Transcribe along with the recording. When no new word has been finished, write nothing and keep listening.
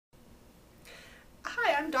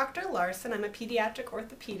I'm Dr. Larson. I'm a pediatric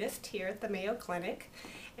orthopedist here at the Mayo Clinic,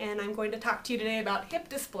 and I'm going to talk to you today about hip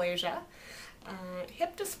dysplasia.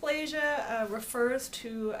 Hip dysplasia refers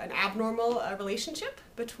to an abnormal relationship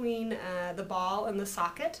between the ball and the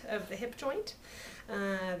socket of the hip joint.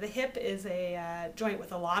 The hip is a joint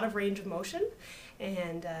with a lot of range of motion,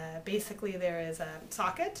 and basically there is a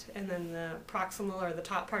socket, and then the proximal or the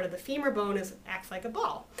top part of the femur bone acts like a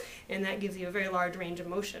ball, and that gives you a very large range of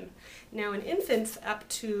motion. Now in infants, up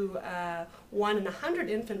to 1 in 100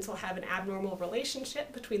 infants will have an abnormal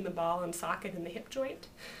relationship between the ball and socket in the hip joint.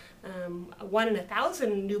 1 in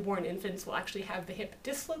 1,000 newborn infants will actually have the hip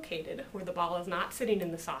dislocated, where the ball is not sitting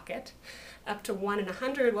in the socket. Up to 1 in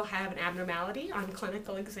 100 will have an abnormality on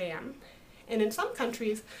clinical exam. And in some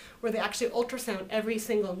countries where they actually ultrasound every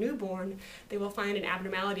single newborn, they will find an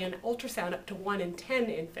abnormality on ultrasound up to 1 in 10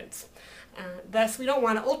 infants. Thus, we don't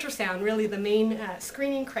want to ultrasound. Really, the main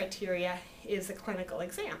screening criteria is a clinical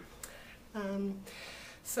exam.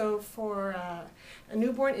 So for a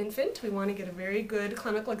newborn infant, we want to get a very good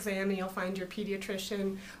clinical exam, and you'll find your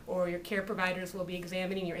pediatrician or your care providers will be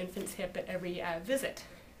examining your infant's hip at every visit.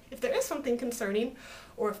 If there is something concerning,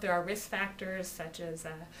 or if there are risk factors such as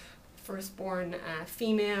firstborn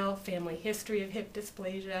female, family history of hip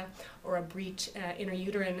dysplasia, or a breech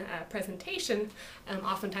intrauterine presentation,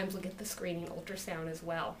 oftentimes we'll get the screening ultrasound as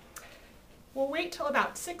well. We'll wait till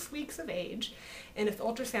about 6 weeks of age, and if the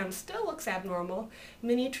ultrasound still looks abnormal,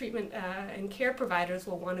 many treatment and care providers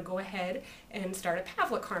will want to go ahead and start a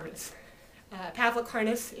Pavlik harness. Pavlik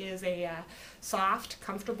harness is a soft,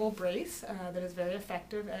 comfortable brace that is very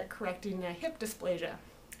effective at correcting hip dysplasia.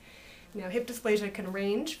 Now, hip dysplasia can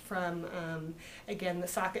range from, again, the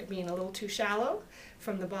socket being a little too shallow,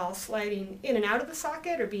 from the ball sliding in and out of the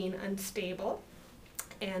socket or being unstable,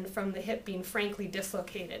 and from the hip being frankly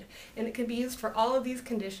dislocated. And it can be used for all of these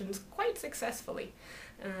conditions quite successfully.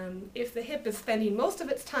 If the hip is spending most of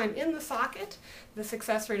its time in the socket, the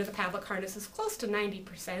success rate of the Pavlik harness is close to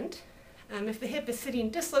 90%. If the hip is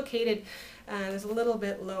sitting dislocated, there's a little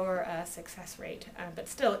bit lower success rate, but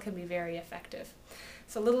still it can be very effective.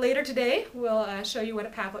 So a little later today, we'll show you what a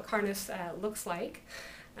Pavlik harness looks like,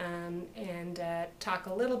 and talk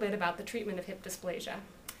a little bit about the treatment of hip dysplasia.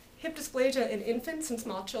 Hip dysplasia in infants and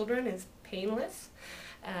small children is painless.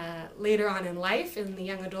 Later on in life, in the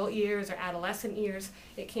young adult years or adolescent years,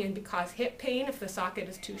 it can cause hip pain if the socket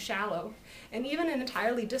is too shallow. And even an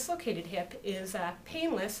entirely dislocated hip is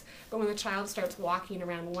painless, but when the child starts walking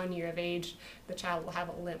around 1 year of age, the child will have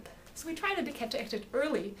a limp. So we try to catch it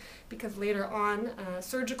early, because later on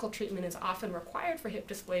surgical treatment is often required for hip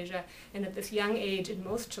dysplasia, and at this young age in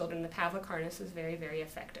most children the Pavlik harness is very, very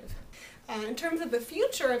effective. In terms of the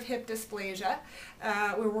future of hip dysplasia,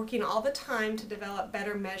 we're working all the time to develop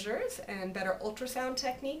better measures and better ultrasound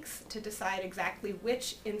techniques to decide exactly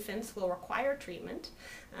which infants will require treatment.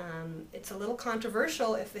 It's a little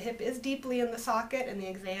controversial if the hip is deeply in the socket and the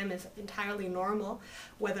exam is entirely normal,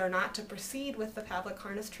 whether or not to proceed with the Pavlik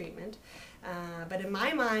harness treatment. But in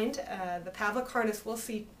my mind, the Pavlik harness will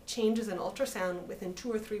see changes in ultrasound within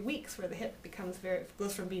 2 or 3 weeks, where the hip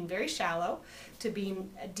goes from being very shallow to being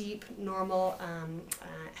a deep, normal,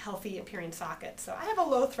 healthy appearing socket. So I have a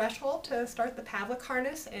low threshold to start the Pavlik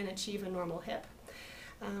harness and achieve a normal hip.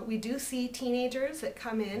 We do see teenagers that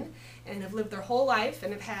come in and have lived their whole life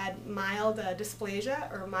and have had mild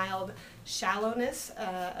dysplasia or mild shallowness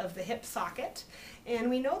of the hip socket, and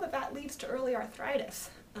we know that that leads to early arthritis.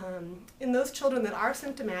 In those children that are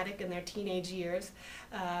symptomatic in their teenage years,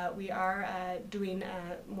 we are doing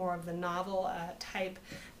more of the novel type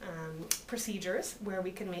procedures where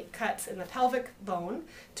we can make cuts in the pelvic bone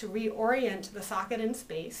to reorient the socket in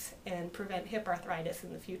space and prevent hip arthritis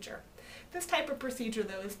in the future. This type of procedure,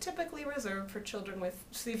 though, is typically reserved for children with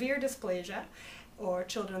severe dysplasia or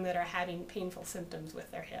children that are having painful symptoms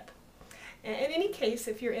with their hip. In any case,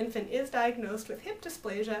 if your infant is diagnosed with hip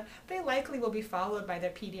dysplasia, they likely will be followed by their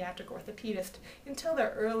pediatric orthopedist until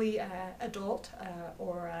their early adult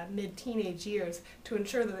or mid-teenage years to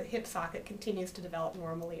ensure that the hip socket continues to develop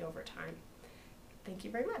normally over time. Thank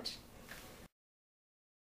you very much.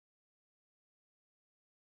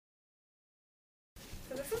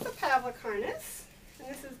 So this is the Pavlik harness, and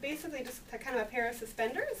this is basically just kind of a pair of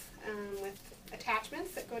suspenders with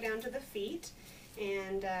attachments that go down to the feet,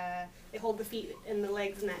 and they hold the feet and the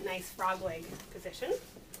legs in that nice frog leg position.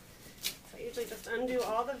 So I usually just undo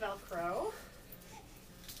all the Velcro,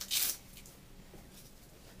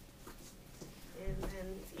 and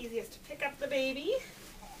then it's easiest to pick up the baby.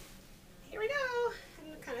 Here we go,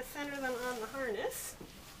 and kind of center them on the harness.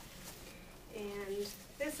 And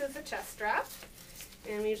this is a chest strap.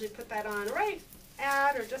 And we usually put that on right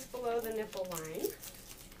at or just below the nipple line.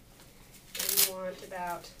 want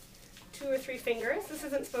about 2 or 3 fingers. This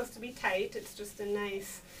isn't supposed to be tight, it's just a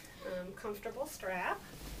nice, comfortable strap.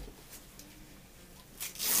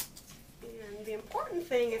 And the important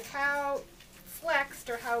thing is how flexed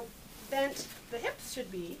or how bent the hips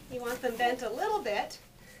should be. You want them bent a little bit,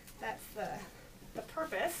 that's the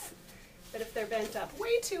purpose. But if they're bent up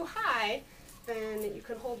way too high, then you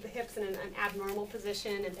can hold the hips in an abnormal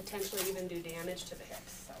position and potentially even do damage to the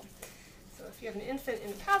hips. So if you have an infant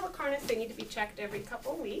in a Pavlik harness, they need to be checked every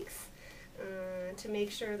couple weeks to make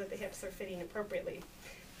sure that the hips are fitting appropriately.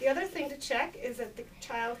 The other thing to check is that the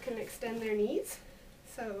child can extend their knees.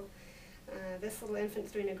 So this little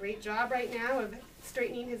infant's doing a great job right now of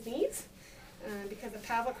straightening his knees because a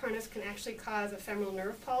Pavlik harness can actually cause a femoral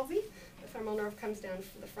nerve palsy. The femoral nerve comes down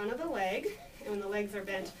the front of the leg, and when the legs are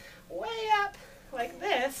bent way up like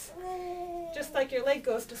this, just like your leg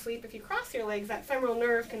goes to sleep, if you cross your legs, that femoral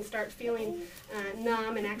nerve can start feeling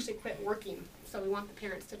numb and actually quit working. So we want the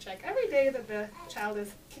parents to check every day that the child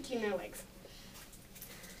is kicking their legs.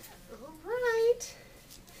 All right.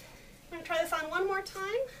 I'm going to try this on one more time.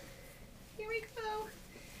 Here we go.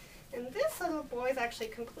 And this little boy's actually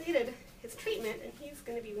completed his treatment, and he's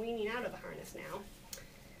going to be weaning out of the harness now.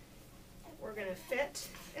 We're going to fit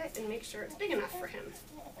it and make sure it's big enough for him.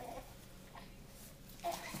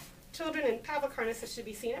 Children in Pavlik harnesses should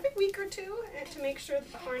be seen every week or two to make sure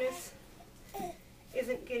that the harness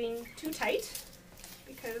isn't getting too tight,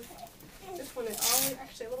 because this one is always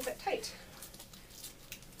actually a little bit tight.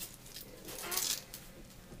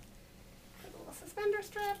 And little suspender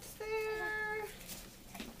straps there.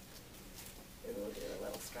 And we'll do a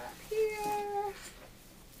little strap here.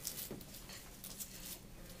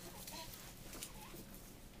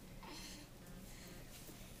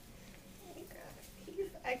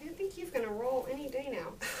 I think he's going to roll any day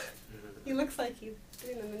now. He looks like he's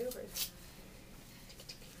doing the maneuvers.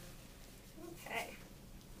 Okay.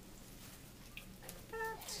 Like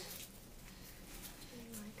that.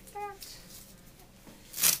 And like that.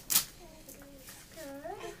 Looks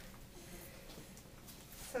good.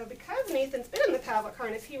 So because Nathan's been in the Pavlik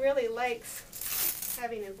harness, he really likes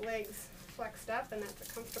having his legs flexed up, and that's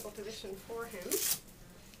a comfortable position for him.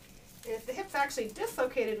 And if the hip's actually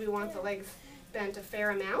dislocated, we want the legs bent a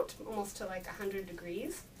fair amount, almost to like 100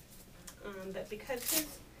 degrees. But because his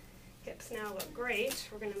hips now look great,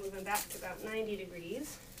 we're going to move him back to about 90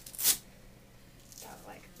 degrees. About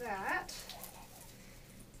like that.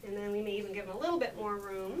 And then we may even give him a little bit more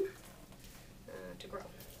room to grow. A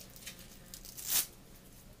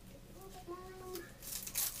little bit more room.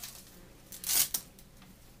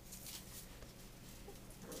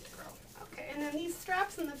 To grow. Okay, and then these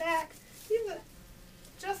straps in the back,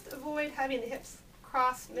 just avoid having the hips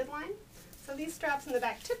cross midline. So these straps in the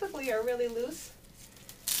back typically are really loose.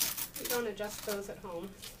 You don't adjust those at home.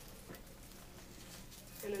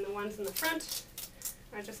 And then the ones in the front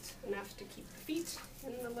are just enough to keep the feet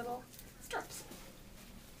in the little straps.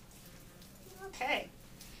 Okay,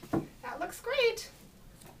 that looks great.